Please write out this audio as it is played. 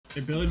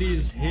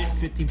Abilities hit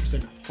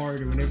 15%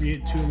 harder whenever you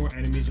hit 2 or more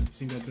enemies with a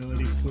single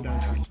ability.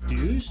 Cooldown is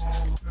reduced.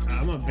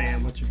 I'm a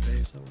ban. What's your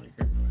face? I like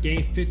her.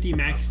 Gain 50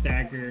 max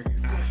stagger.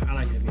 I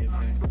like that being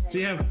back. So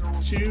you have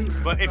 2.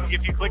 But if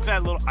you click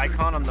that little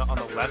icon on the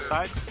left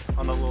side,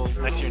 on the little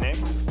next to your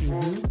name,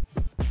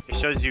 it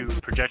shows you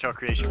projectile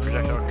creation,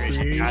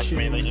 add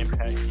melee name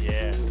tag.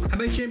 Yeah. How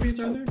many champions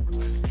are there?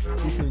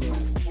 You can look.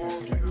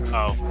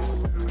 Oh,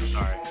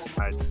 sorry.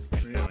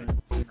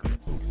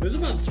 There's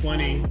about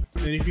 20,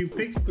 and if you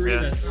pick 3,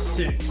 that's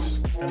 6,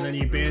 and then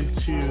you ban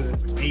 2,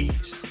 that's 8.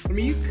 I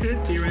mean, you could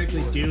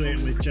theoretically do it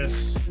with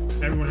just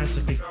everyone has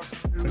to pick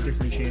a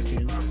different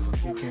champion.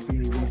 You can't be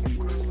any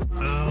repeats.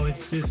 Oh,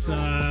 it's this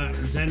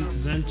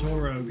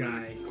Zentoro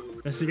guy.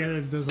 That's the guy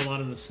that does a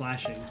lot of the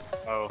slashing.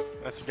 Oh,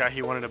 that's the guy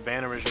he wanted to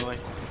ban originally.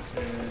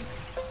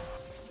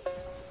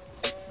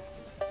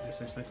 Nice.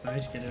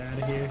 Get it out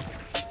of here.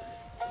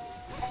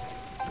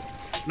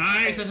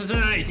 Nice.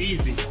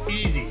 Easy.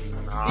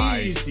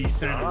 Nice. Easy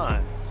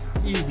setup.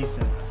 Easy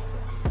setup.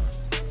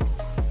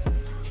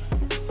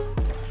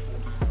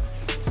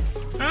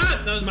 Ah,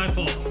 that was my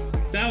fault.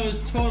 That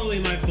was totally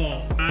my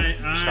fault. I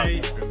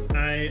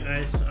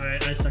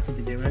suck at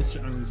the game. I'm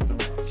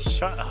gonna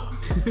Shut up.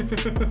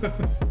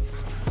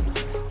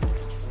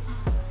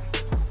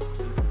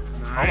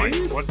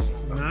 Nice.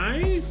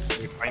 Nice.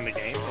 Are you playing the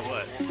game or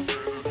what?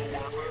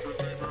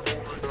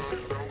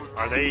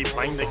 Are they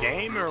playing the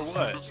game or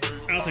what?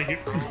 I'll take it.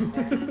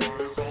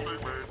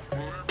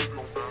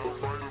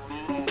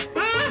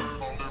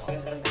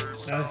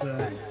 That's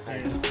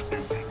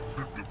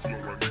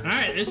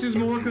Alright, this is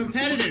more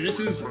competitive. This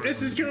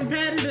is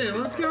competitive.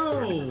 Let's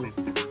go.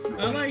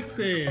 I like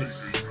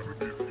this.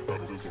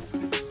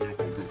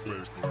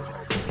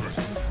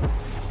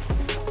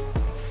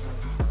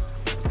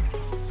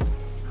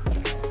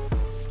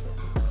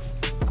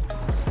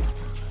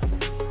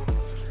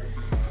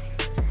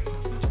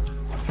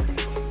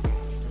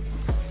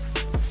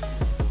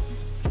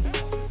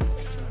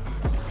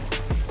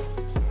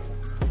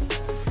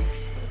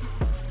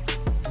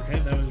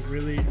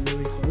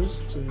 Really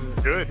close to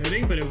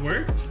hitting, but it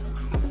worked.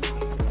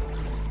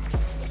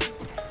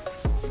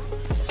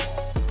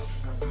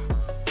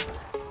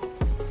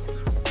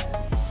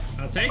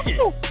 I'll take it.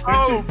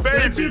 Oh, baby!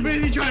 They're too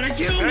busy trying to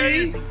kill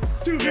me.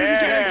 Too busy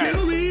trying to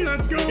kill me.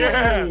 Let's go.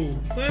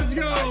 Let's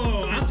go.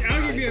 I'll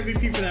give you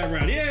MVP for that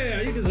round.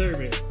 Yeah, you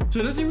deserve it. So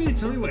it doesn't really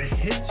tell me what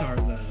hits are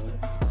though.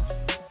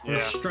 Or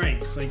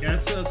strikes. Like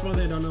that's one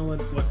they don't know what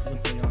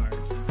they are.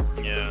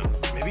 Yeah.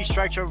 Maybe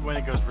strikes over when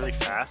it goes really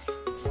fast.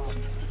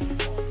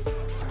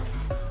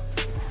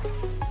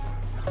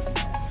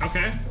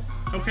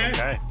 Okay.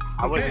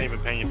 I wasn't even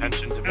paying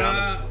attention, to be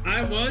honest.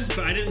 I was, but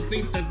I didn't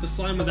think that the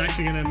slime was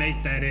actually gonna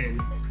make that in.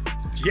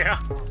 Yeah.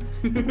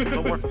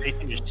 Put more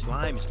faith in your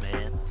slimes,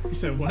 man. You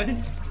said what?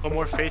 Put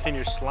more faith in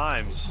your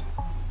slimes.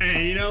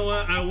 Hey, you know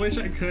what? I wish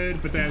I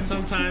could, but then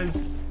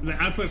sometimes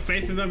I put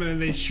faith in them and then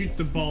they shoot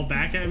the ball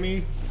back at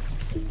me.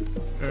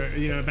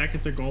 Or, back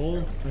at the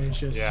goal. And it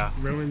just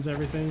ruins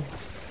everything.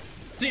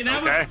 See,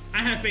 that one, I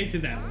have faith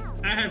in that one.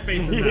 I have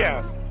faith in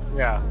that one.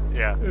 Yeah.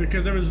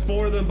 Because there was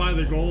 4 of them by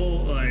the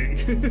goal,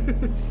 like.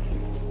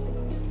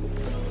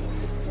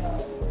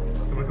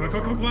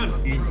 Come on.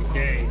 Easy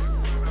day.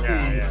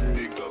 Hey.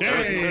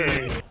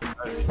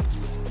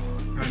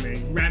 I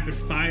mean, rapid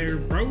fire,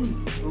 bro.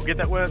 We'll get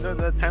that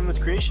the timeless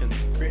creator.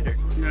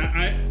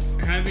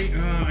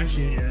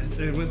 Actually,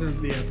 it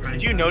wasn't the prime.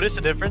 Do you notice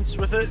a difference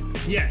with it?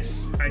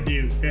 Yes, I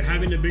do.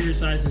 Having a bigger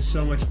size is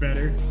so much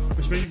better,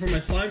 especially for my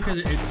slime, because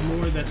it's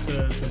more that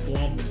the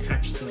blob will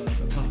catch the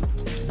pop.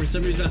 For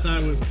some reason, I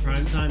thought it was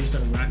prime time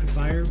instead of rapid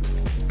fire.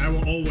 I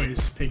will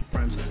always pick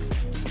prime time.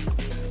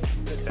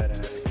 Get that out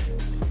of here.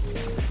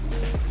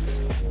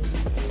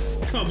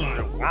 Come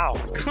on. Wow.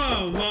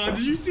 Come on.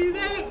 Did you see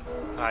that?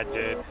 I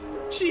did.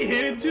 She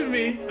hit it to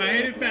me. I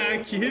hit it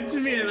back. She hit it to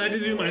me, and I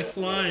just do my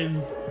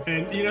slime.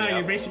 And you know how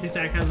your basic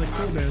attack has a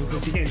cooldown, so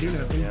she can't do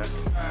nothing. Yeah.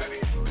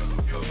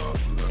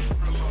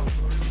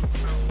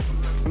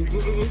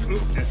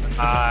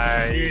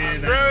 I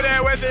screwed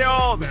it with the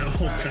ult! No,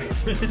 okay.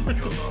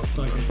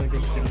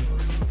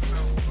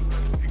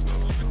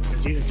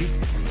 That's you.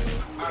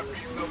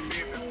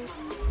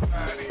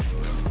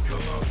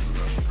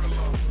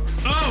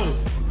 Oh!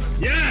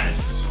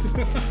 Yes!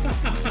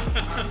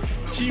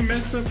 She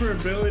messed up her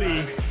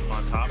ability.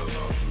 On top.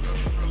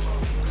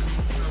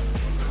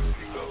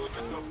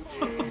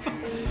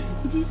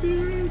 Did you see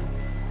that?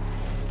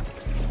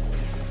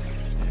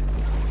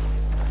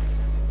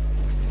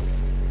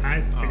 I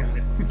got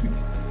it.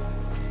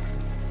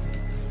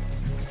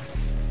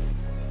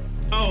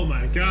 Oh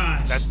my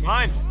gosh. That's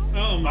mine.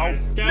 Oh my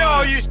god.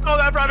 No, you stole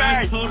that from me!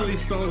 I totally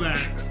stole that.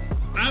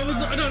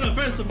 No,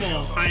 first of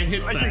all, I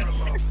hit that.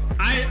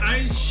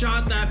 I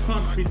shot that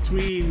puck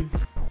between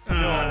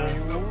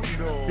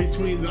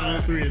between all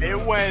 3 of them. It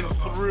went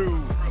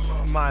through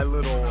my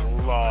little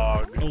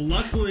log. Well,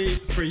 luckily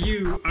for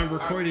you, I'm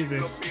recording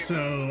this,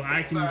 so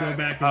I can go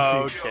back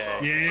and see. Okay.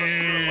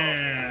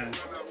 Yeah.